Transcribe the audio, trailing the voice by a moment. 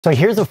So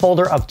here's a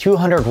folder of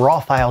 200 raw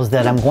files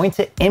that I'm going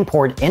to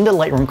import into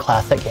Lightroom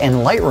Classic, and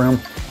Lightroom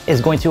is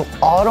going to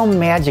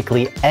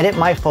auto-magically edit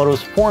my photos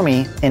for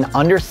me in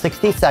under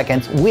 60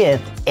 seconds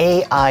with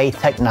AI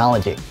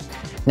technology.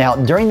 Now,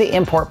 during the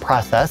import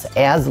process,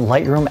 as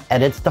Lightroom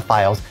edits the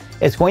files,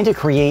 it's going to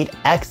create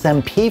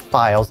XMP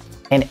files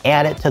and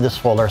add it to this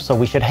folder. So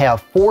we should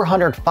have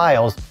 400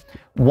 files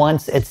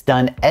once it's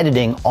done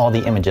editing all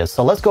the images.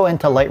 So let's go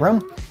into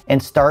Lightroom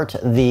and start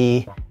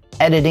the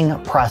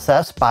editing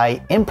process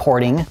by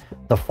importing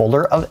the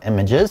folder of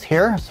images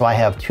here. So I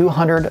have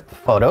 200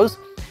 photos,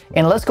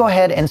 and let's go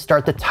ahead and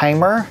start the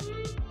timer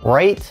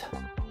right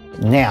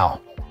now.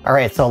 All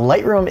right, so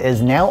Lightroom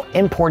is now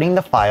importing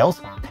the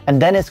files,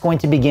 and then it's going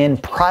to begin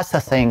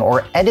processing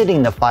or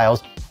editing the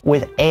files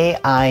with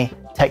AI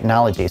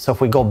technology. So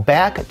if we go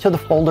back to the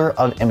folder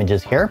of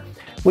images here,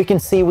 we can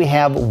see we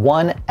have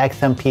one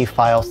XMP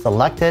file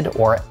selected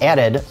or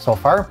added so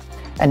far,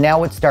 and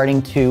now it's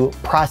starting to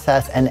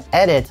process and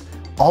edit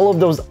all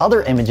of those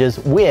other images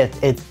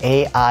with its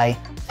AI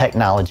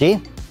technology.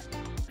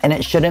 And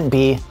it shouldn't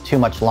be too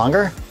much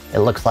longer. It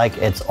looks like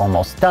it's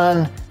almost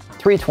done.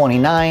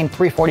 329,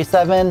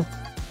 347,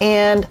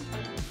 and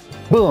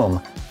boom,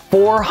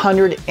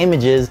 400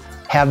 images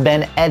have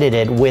been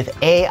edited with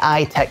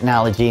AI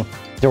technology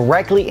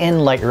directly in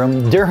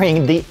Lightroom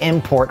during the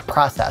import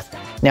process.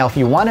 Now, if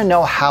you want to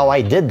know how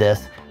I did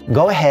this,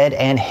 go ahead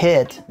and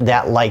hit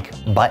that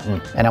like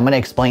button. And I'm going to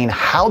explain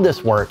how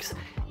this works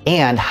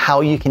and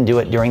how you can do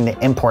it during the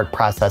import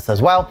process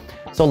as well.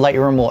 So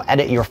Lightroom will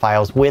edit your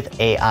files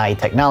with AI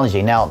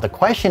technology. Now, the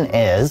question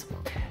is,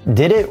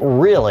 did it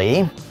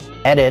really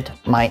edit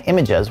my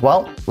images?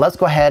 Well, let's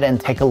go ahead and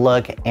take a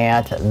look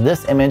at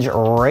this image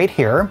right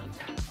here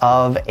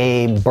of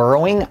a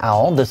burrowing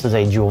owl. This is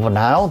a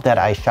juvenile that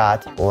I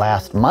shot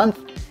last month,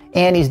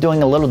 and he's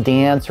doing a little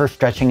dance or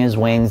stretching his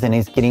wings, and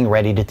he's getting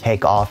ready to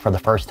take off for the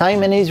first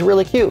time, and he's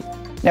really cute.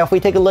 Now, if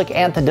we take a look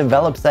at the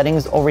develop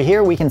settings over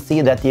here, we can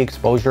see that the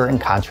exposure and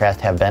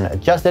contrast have been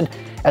adjusted,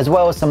 as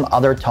well as some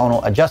other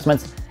tonal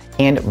adjustments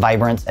and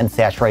vibrance and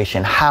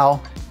saturation. How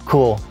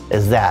cool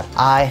is that?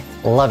 I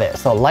love it.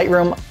 So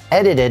Lightroom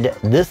edited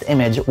this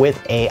image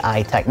with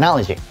AI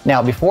technology.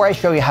 Now, before I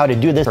show you how to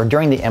do this or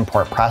during the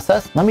import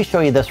process, let me show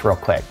you this real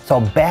quick.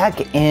 So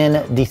back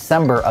in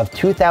December of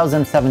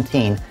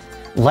 2017,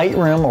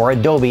 Lightroom or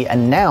Adobe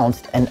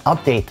announced an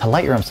update to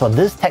Lightroom. So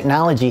this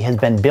technology has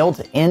been built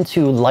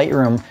into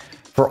Lightroom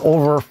for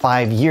over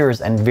 5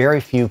 years, and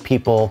very few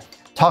people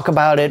talk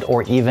about it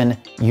or even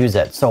use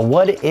it. So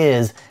what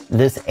is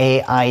this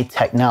AI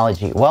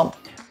technology? Well,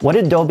 what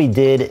Adobe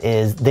did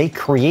is they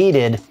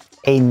created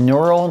a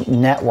neural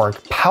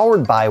network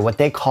powered by what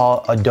they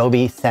call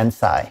Adobe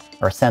Sensei,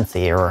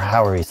 or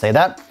however you say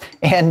that.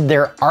 And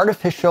their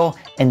artificial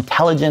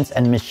intelligence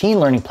and machine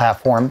learning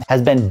platform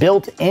has been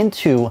built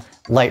into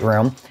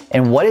Lightroom.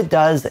 And what it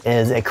does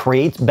is it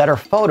creates better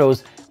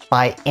photos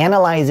by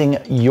analyzing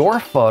your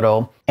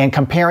photo and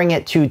comparing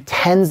it to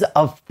tens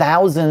of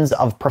thousands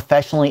of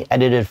professionally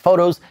edited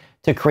photos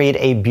to create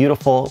a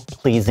beautiful,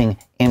 pleasing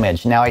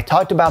image. Now, I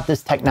talked about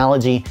this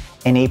technology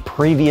in a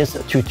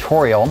previous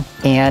tutorial,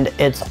 and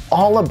it's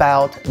all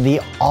about the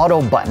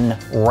auto button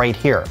right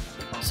here.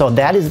 So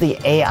that is the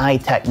AI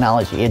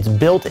technology. It's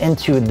built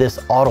into this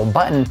auto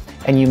button,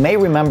 and you may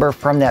remember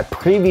from that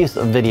previous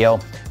video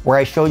where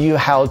I showed you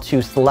how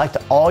to select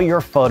all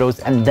your photos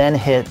and then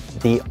hit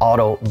the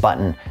auto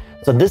button.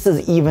 So this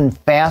is even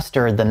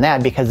faster than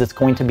that because it's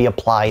going to be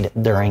applied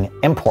during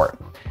import.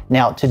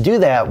 Now, to do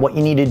that, what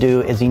you need to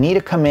do is you need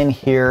to come in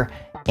here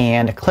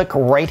and click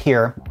right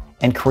here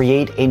and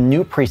create a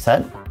new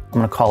preset. I'm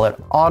going to call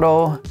it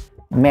Auto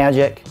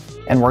Magic,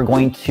 and we're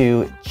going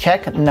to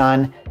check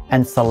none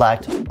and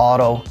select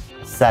Auto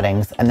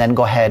Settings, and then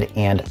go ahead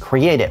and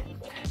create it.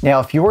 Now,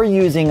 if you're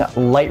using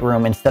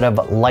Lightroom instead of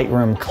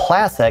Lightroom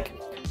Classic,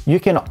 you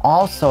can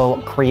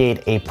also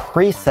create a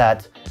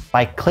preset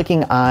by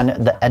clicking on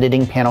the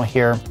editing panel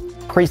here,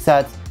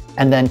 presets,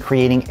 and then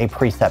creating a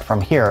preset from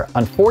here.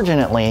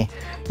 Unfortunately,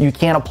 you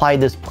can't apply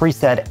this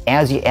preset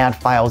as you add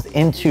files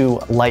into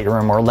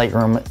Lightroom or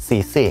Lightroom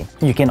CC.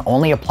 You can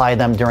only apply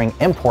them during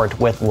import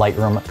with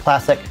Lightroom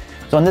Classic.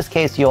 So in this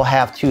case, you'll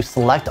have to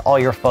select all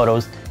your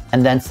photos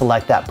and then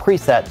select that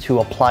preset to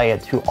apply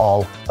it to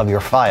all of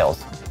your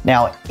files.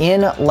 Now,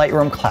 in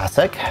Lightroom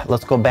Classic,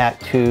 let's go back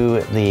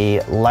to the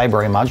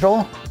library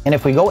module. And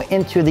if we go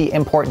into the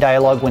import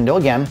dialog window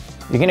again,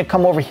 you're going to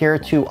come over here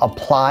to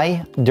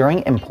apply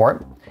during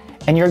import,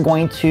 and you're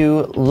going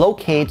to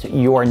locate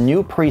your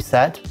new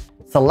preset,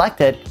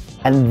 select it,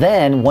 and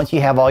then once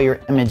you have all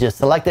your images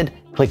selected,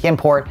 click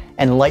import,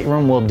 and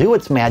Lightroom will do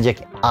its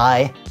magic.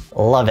 I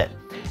love it.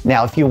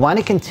 Now, if you want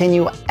to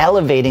continue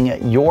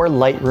elevating your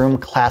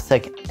Lightroom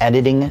Classic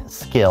editing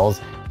skills,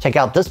 check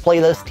out this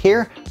playlist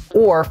here,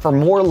 or for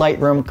more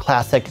Lightroom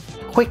Classic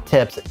quick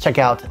tips, check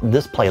out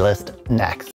this playlist next.